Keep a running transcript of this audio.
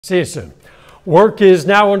See you soon. Work is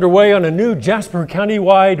now underway on a new Jasper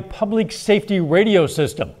County-wide public safety radio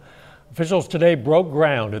system. Officials today broke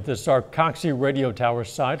ground at the Sarcoxy radio tower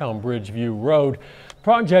site on Bridgeview Road. The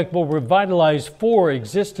project will revitalize 4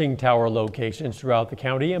 existing tower locations throughout the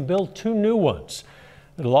county and build 2 new ones.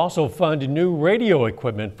 It'll also fund new radio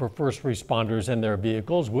equipment for first responders and their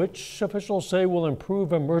vehicles, which officials say will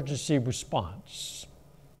improve emergency response.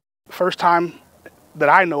 First time that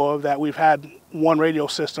I know of that we've had one radio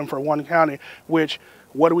system for one county, which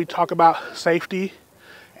what do we talk about? Safety.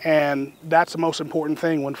 And that's the most important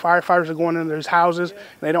thing. When firefighters are going into these houses and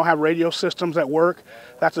they don't have radio systems at work,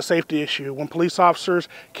 that's a safety issue. When police officers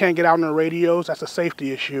can't get out on their radios, that's a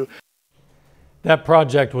safety issue. That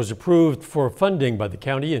project was approved for funding by the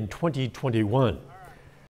county in 2021.